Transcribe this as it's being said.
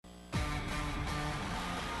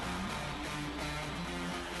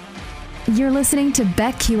You're listening to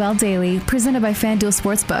BetQL Daily, presented by FanDuel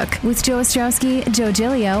Sportsbook, with Joe Ostrowski, Joe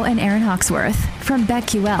Giglio, and Aaron Hawksworth from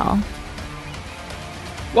BetQL.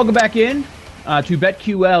 Welcome back in to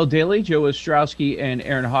BetQL Daily. Joe Ostrowski and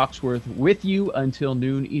Aaron Hawksworth with you until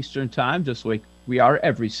noon Eastern time, just like we are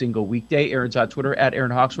every single weekday. Aaron's on Twitter at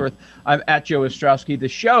Aaron Hawksworth. I'm at Joe Ostrowski. The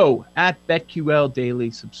show at BetQL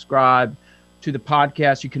Daily. Subscribe to the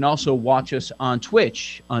podcast. You can also watch us on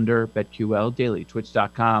Twitch under BetQL Daily,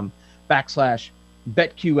 twitch.com/BetQL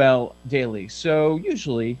Daily. So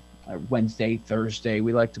usually Wednesday, Thursday,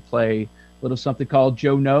 we like to play a little something called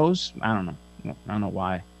Joe Knows. I don't know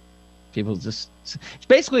why. People just, it's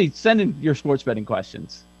basically send in your sports betting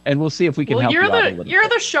questions, and we'll see if we can help you out a little You're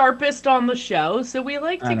bit. the sharpest on the show, so we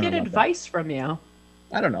like to get advice from you.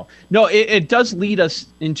 I don't know. No, it does lead us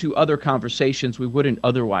into other conversations we wouldn't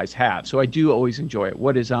otherwise have. So I do always enjoy it.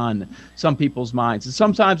 What is on some people's minds? And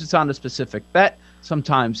sometimes it's on a specific bet.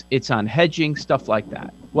 Sometimes it's on hedging, stuff like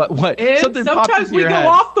that. And sometimes we go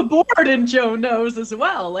off the board and Joe knows as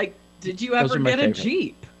well. Like, did you ever get a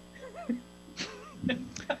Jeep?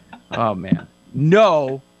 Oh, man.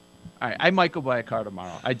 No. All right, I might go buy a car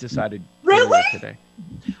tomorrow. I decided today.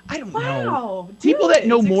 I don't know. People that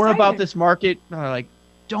know more about this market are like,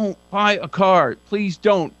 don't buy a car. Please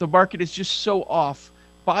don't. The market is just so off.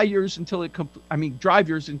 Buy yours until drive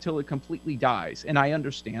yours until it completely dies. And I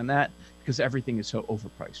understand that because everything is so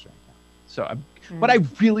overpriced right now. So, but I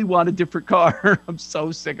really want a different car. I'm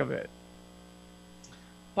so sick of it.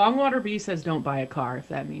 Bongwater B says don't buy a car if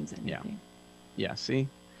that means anything. Yeah. See,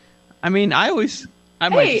 I mean, on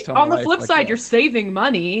the flip side, you're saving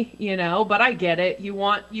money, but I get it. You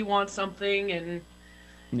want something and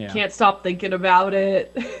can't stop thinking about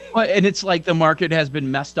it. Well, and it's like the market has been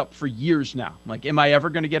messed up for years now. Like, am I ever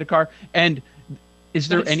going to get a car? And is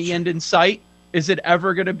there any end in sight? Is it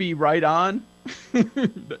ever going to be right on?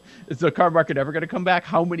 Is the car market ever going to come back?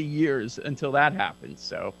 How many years until that happens?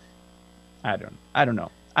 So I don't know.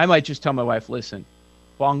 I might just tell my wife, listen,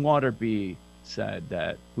 Bongwater B said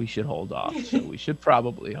that we should hold off. So we should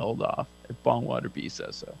probably hold off if Bongwater B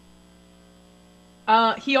says so.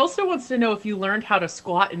 He also wants to know if you learned how to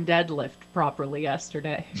squat and deadlift properly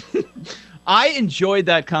yesterday. I enjoyed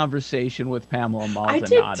that conversation with Pamela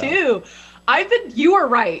Maldonado. I did too. You are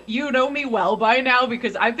right. You know me well by now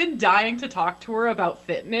because I've been dying to talk to her about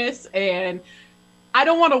fitness, and I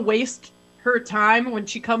don't want to waste her time when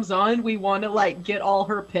she comes on. We want to get all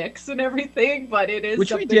her picks and everything, but it is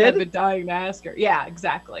something I've been dying to ask her. Yeah,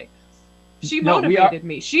 exactly. She motivated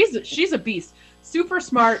me. She's a beast. Super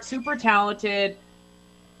smart, super talented,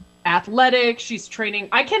 athletic. She's training.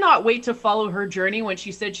 I cannot wait to follow her journey when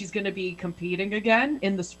she said she's going to be competing again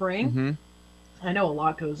in the spring. Mm-hmm. I know a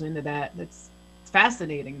lot goes into that. It's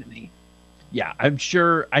fascinating to me. Yeah, I'm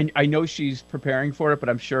sure. I know she's preparing for it, but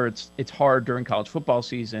I'm sure it's hard during college football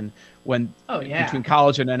season when between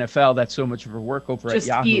college and NFL, that's so much of her work over at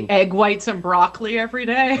Yahoo. Just eat egg whites and broccoli every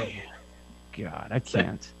day. God, I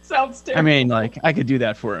can't. Sounds terrible. I mean, I could do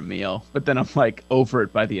that for a meal, but then I'm over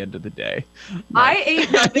it by the end of the day. I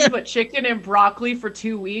ate nothing but chicken and broccoli for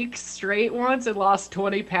 2 weeks straight once and lost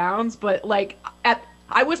 20 pounds. But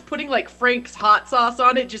I was putting Frank's hot sauce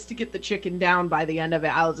on it just to get the chicken down by the end of it.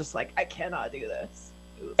 I was just like, I cannot do this.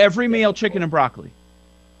 Every meal, chicken and broccoli.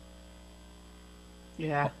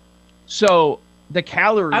 Yeah. So the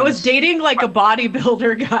calories. I was dating a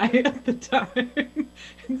bodybuilder guy at the time.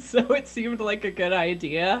 And so it seemed like a good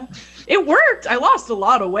idea. It worked. I lost a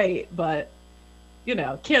lot of weight, but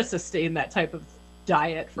can't sustain that type of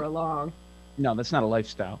diet for long. No, that's not a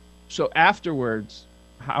lifestyle. So afterwards,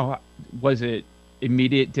 how was it?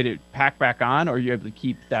 Immediate? Did it pack back on, or are you able to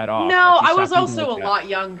keep that off? No, I was also a lot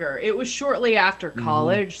younger. It was shortly after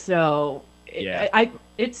college, so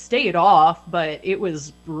it stayed off, but it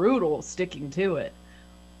was brutal sticking to it.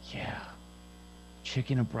 Yeah,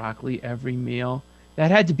 chicken and broccoli every meal.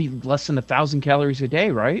 That had to be less than 1,000 calories a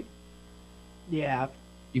day, right? Yeah.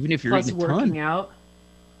 Even if you're eating a ton. Working out.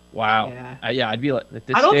 Wow. Yeah. I'd be like, at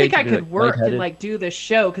this I don't stage, think I could work and do this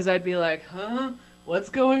show because I'd be like, huh? What's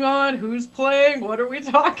going on? Who's playing? What are we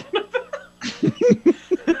talking about?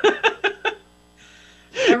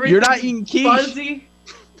 You're not eating quiche. Fuzzy.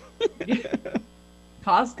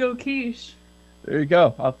 Costco quiche. There you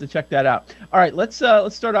go. I'll have to check that out. All right, let's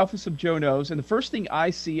start off with some Joe Knows. And the first thing I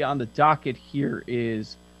see on the docket here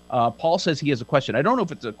is Paul says he has a question. I don't know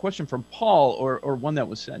if it's a question from Paul or one that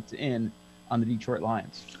was sent in on the Detroit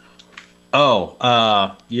Lions.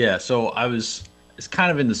 Yeah. So it's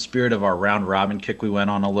kind of in the spirit of our round robin kick we went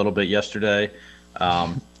on a little bit yesterday.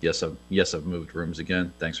 Yes, I've moved rooms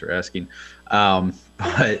again. Thanks for asking.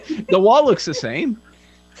 But the wall looks the same.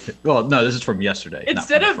 Well, no, this is from yesterday.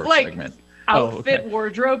 Instead of like segment. outfit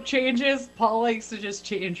wardrobe changes, Paul likes to just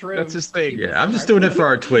change rooms. That's his thing. Yeah, I'm just doing it for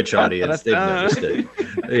our Twitch audience. They've noticed it.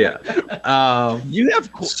 Yeah. You have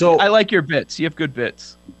I like your bits. You have good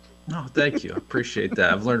bits. Oh, thank you. I appreciate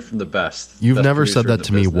that. I've learned from the best. You've best never said producer in that the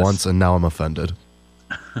to me business. once, and now I'm offended.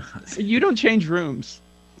 You don't change rooms.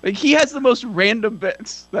 Like, he has the most random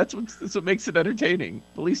bits. That's what makes it entertaining.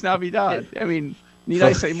 Feliz Navidad. I mean, need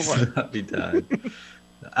I say more? Navidad.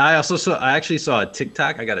 I actually saw a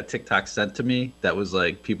TikTok. I got a TikTok sent to me that was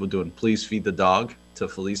like people doing "Please feed the dog" to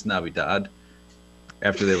Feliz Navidad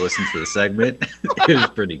after they listened to the segment. It was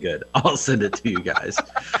pretty good. I'll send it to you guys.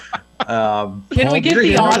 Can we Paul, get the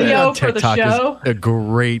being audio on for the TikTok show? is a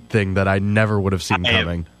great thing that I never would have seen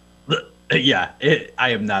coming. Yeah,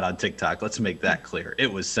 I am not on TikTok. Let's make that clear.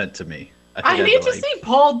 It was sent to me. I need to see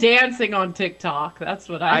Paul dancing on TikTok. That's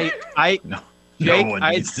what No Jake, one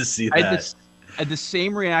needs to see that. I had the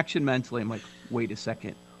same reaction mentally. I'm like, wait a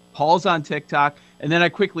second. Paul's on TikTok. And then I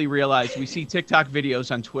quickly realized we see TikTok videos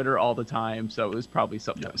on Twitter all the time. So it was probably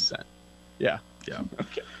something that was sent. Yeah. Yeah.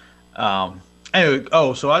 Okay. Anyway,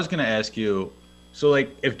 so I was going to ask you, so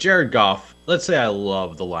like if Jared Goff, let's say I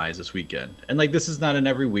love the Lions this weekend, and like this is not an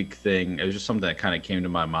every week thing. It was just something that kind of came to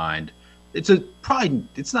my mind. It's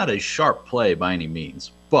not a sharp play by any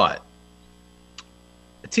means, but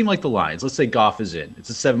a team like the Lions, let's say Goff is in, it's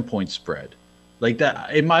a 7-point spread. Like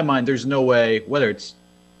that, in my mind, there's no way, whether it's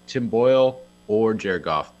Tim Boyle or Jared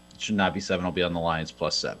Goff, it should not be 7. I'll be on the Lions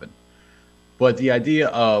 +7. But the idea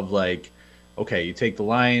of like, okay, you take the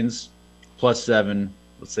Lions +7,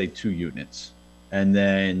 let's say 2 units, and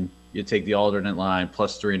then you take the alternate line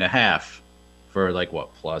 +3.5 for like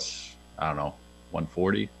what, plus, I don't know,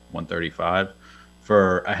 140, 135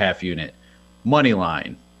 for a half unit. Money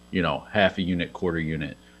line, half a unit, quarter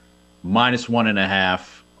unit, -1.5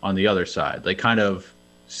 on the other side. Like kind of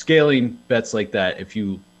scaling bets like that. If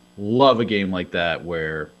you love a game like that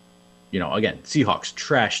where, again, Seahawks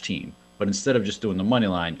trash team, but instead of just doing the money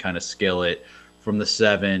line, kind of scale it from the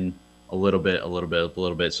 7 a little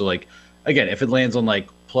bit. So like, again, if it lands on like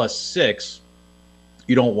 +6,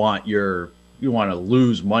 you don't want to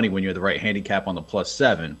lose money when you're the right handicap on the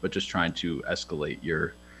 +7, but just trying to escalate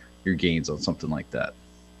your gains on something like that.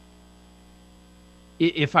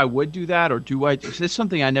 If I would do that, or do I? It's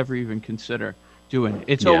something I never even consider doing.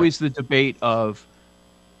 It's always the debate of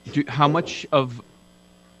how much of,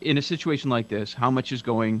 in a situation like this, how much is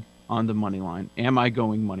going on the money line? Am I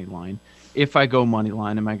going money line? If I go money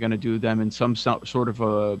line, am I going to do them in some sort of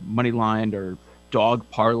a money line or dog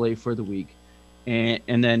parlay for the week? And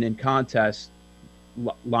then in contest,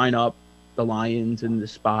 line up the Lions in the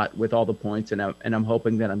spot with all the points, and I'm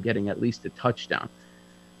hoping that I'm getting at least a touchdown.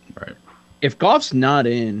 Right. If Goff's not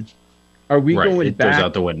in, are we going it back? Goes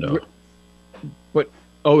out the window. But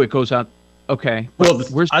it goes out. Okay. Well,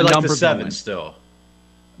 where's the I like number the 7 going? still.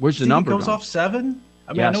 Where's the number? It goes going? off 7.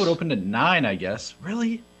 I mean, Yes. I know it opened at 9. I guess.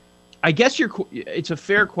 Really? I guess it's a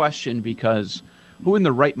fair question, because who in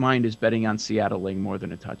the right mind is betting on Seattle laying more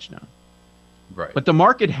than a touchdown? Right. But the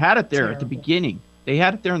market had it there at the beginning. They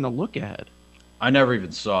had it there in the look ahead. I never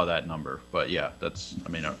even saw that number, but yeah,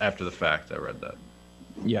 after the fact, I read that.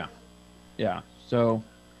 Yeah. Yeah. So,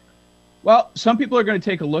 well, some people are going to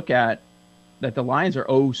take a look at that the Lions are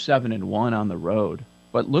 0-7-1 on the road,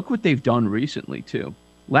 but look what they've done recently too.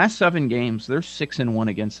 Last 7 games, they're 6-1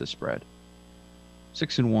 against the spread.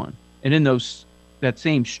 6-1. And in that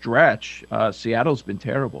same stretch, Seattle's been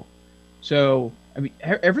terrible. So, I mean,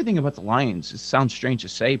 everything about the Lions, it sounds strange to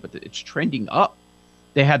say, but it's trending up.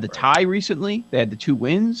 They had the tie recently, they had the 2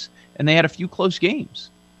 wins, and they had a few close games.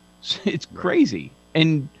 So it's crazy.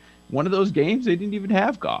 And one of those games, they didn't even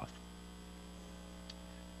have Goff.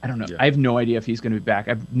 I don't know. Yeah. I have no idea if he's going to be back.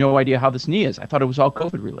 I have no idea how this knee is. I thought it was all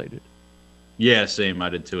COVID related. Yeah, same. I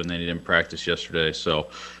did too, and then he didn't practice yesterday, so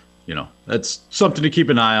that's something to keep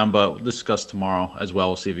an eye on. But we'll discuss tomorrow as well.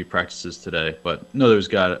 We'll see if he practices today. But no,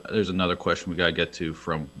 there's another question we got to get to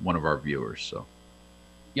from one of our viewers. So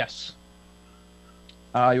Yes.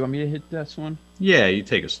 You want me to hit this one? yeah, you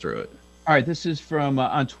take us through it. All right, this is from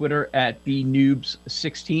on Twitter at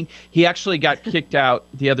bnoobs16. He actually got kicked out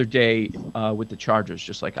the other day with the Chargers,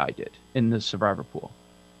 just like I did in the survivor pool.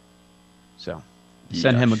 So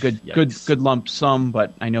send him a good lump sum,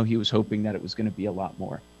 but I know he was hoping that it was going to be a lot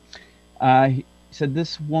more. He said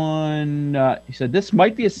this one. He said this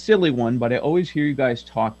might be a silly one, but I always hear you guys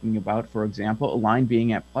talking about, for example, a line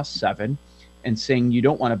being at +7. And saying you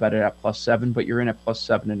don't want to bet it at +7, but you're in at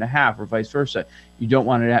 +7.5, or vice versa. You don't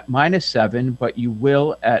want it at -7, but you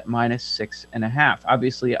will at -6.5.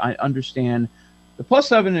 Obviously, I understand The plus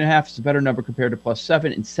 7.5 is a better number compared to plus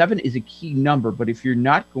 7, and 7 is a key number. But if you're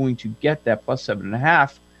not going to get that plus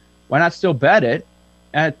 7.5, why not still bet it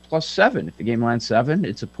at plus 7? If the game lands 7,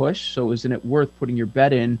 it's a push. So isn't it worth putting your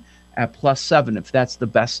bet in at plus 7 if that's the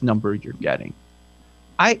best number you're getting?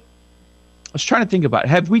 I was trying to think about it.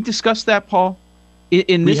 Have we discussed that, Paul?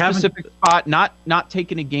 In this specific spot, not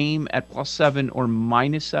taking a game at plus 7 or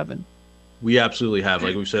minus 7? We absolutely have.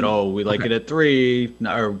 Like we said, we like it at 3,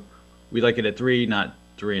 or we like it at 3, not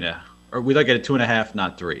 3.5. Or we like it at 2.5,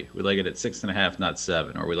 not 3. We like it at 6.5, not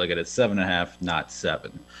 7. Or we like it at 7.5, not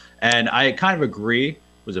 7. And I kind of agree.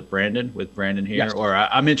 Was it Brandon? With Brandon here? Yes. Or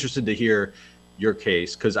I'm interested to hear your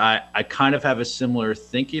case, because I kind of have a similar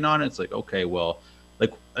thinking on it. It's like, okay, well,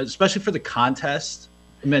 like especially for the contest.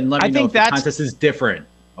 I mean, let me know if the contest is different.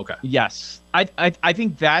 Okay. Yes. I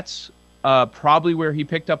think that's probably where he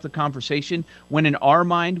picked up the conversation, when in our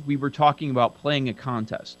mind we were talking about playing a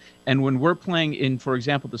contest. And when we're playing in, for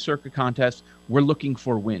example, the Circa contest, we're looking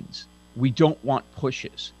for wins. We don't want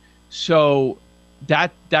pushes. So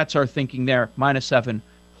that's our thinking there. Minus 7,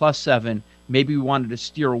 plus 7. Maybe we wanted to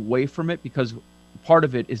steer away from it because part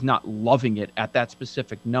of it is not loving it at that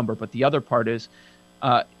specific number. But the other part is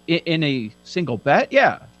in a single bet,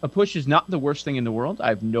 a push is not the worst thing in the world. I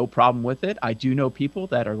have no problem with it. I do know people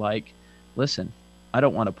that are like, listen, I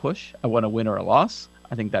don't want to push. I want a win or a loss.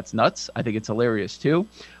 I think that's nuts. I think it's hilarious too.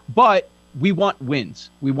 But we want wins.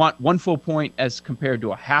 We want 1 full point as compared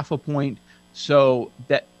to a half a point. So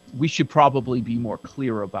that we should probably be more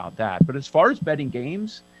clear about that. But as far as betting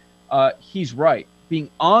games, he's right. Being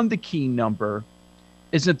on the key number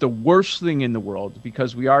isn't the worst thing in the world,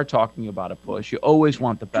 because we are talking about a push. You always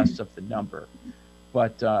want the best of the number.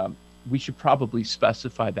 But we should probably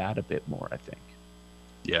specify that a bit more, I think.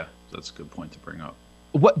 Yeah, that's a good point to bring up.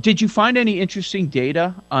 What did you find any interesting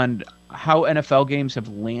data on how NFL games have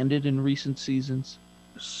landed in recent seasons?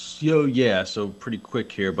 So pretty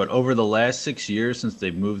quick here, but over the last 6 years since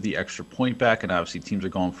they moved the extra point back, and obviously teams are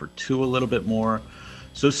going for 2 a little bit more.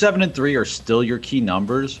 So 7 and 3 are still your key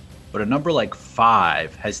numbers, but a number like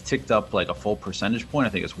 5 has ticked up like a full percentage point. I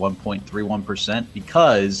think it's 1.31%,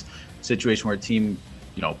 because situation where a team,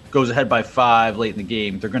 goes ahead by 5 late in the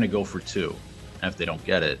game, they're going to go for 2. And if they don't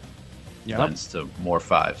get it, it lends to more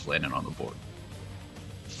 5s landing on the board.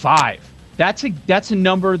 5. That's a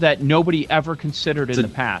number that nobody ever considered in the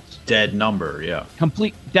past. Dead number, yeah.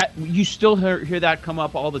 Complete. That you still hear that come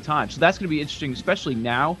up all the time. So that's going to be interesting, especially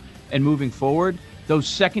now and moving forward. Those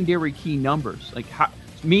secondary key numbers,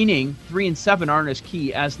 meaning 3 and 7 aren't as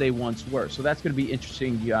key as they once were. So that's going to be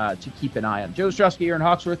interesting to keep an eye on. Joe Ostrowski, Aaron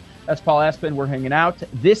Hawksworth. That's Paul Aspen. We're hanging out.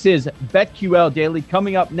 This is BetQL Daily.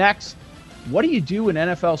 Coming up next, what do you do in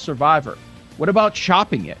NFL Survivor? What about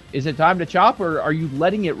chopping it? Is it time to chop, or are you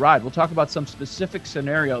letting it ride? We'll talk about some specific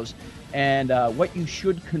scenarios and what you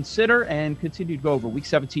should consider, and continue to go over Week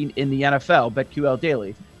 17 in the NFL. BetQL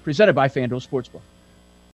Daily, presented by FanDuel Sportsbook.